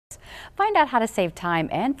Find out how to save time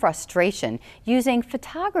and frustration using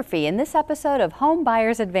photography in this episode of Home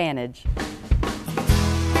Buyer's Advantage.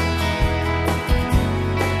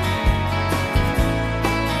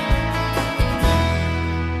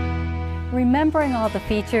 Remembering all the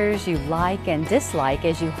features you like and dislike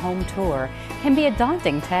as you home tour can be a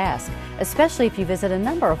daunting task, especially if you visit a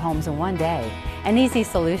number of homes in one day. An easy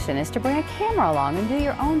solution is to bring a camera along and do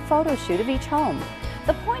your own photo shoot of each home.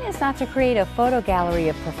 The point is not to create a photo gallery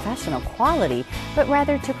of professional quality, but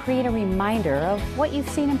rather to create a reminder of what you've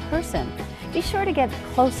seen in person. Be sure to get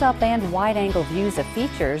close-up and wide-angle views of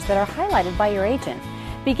features that are highlighted by your agent.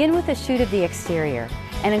 Begin with a shoot of the exterior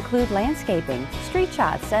and include landscaping, street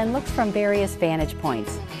shots, and looks from various vantage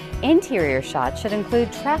points. Interior shots should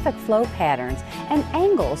include traffic flow patterns and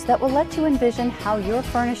angles that will let you envision how your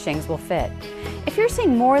furnishings will fit. If you're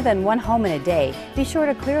seeing more than one home in a day, be sure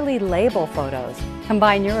to clearly label photos.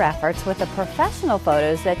 Combine your efforts with the professional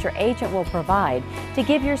photos that your agent will provide to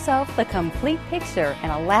give yourself the complete picture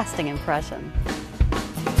and a lasting impression.